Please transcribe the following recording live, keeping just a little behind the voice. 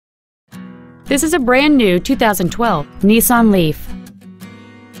This is a brand new 2012 Nissan Leaf.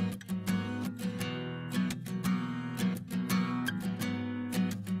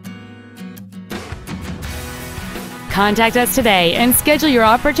 Contact us today and schedule your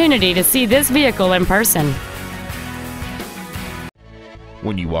opportunity to see this vehicle in person.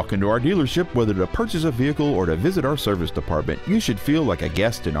 When you walk into our dealership, whether to purchase a vehicle or to visit our service department, you should feel like a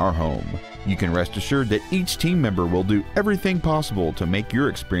guest in our home. You can rest assured that each team member will do everything possible to make your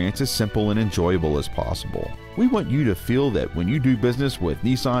experience as simple and enjoyable as possible. We want you to feel that when you do business with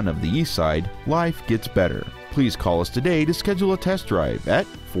Nissan of the Eastside, life gets better. Please call us today to schedule a test drive at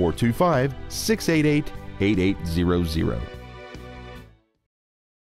 425-688-8800.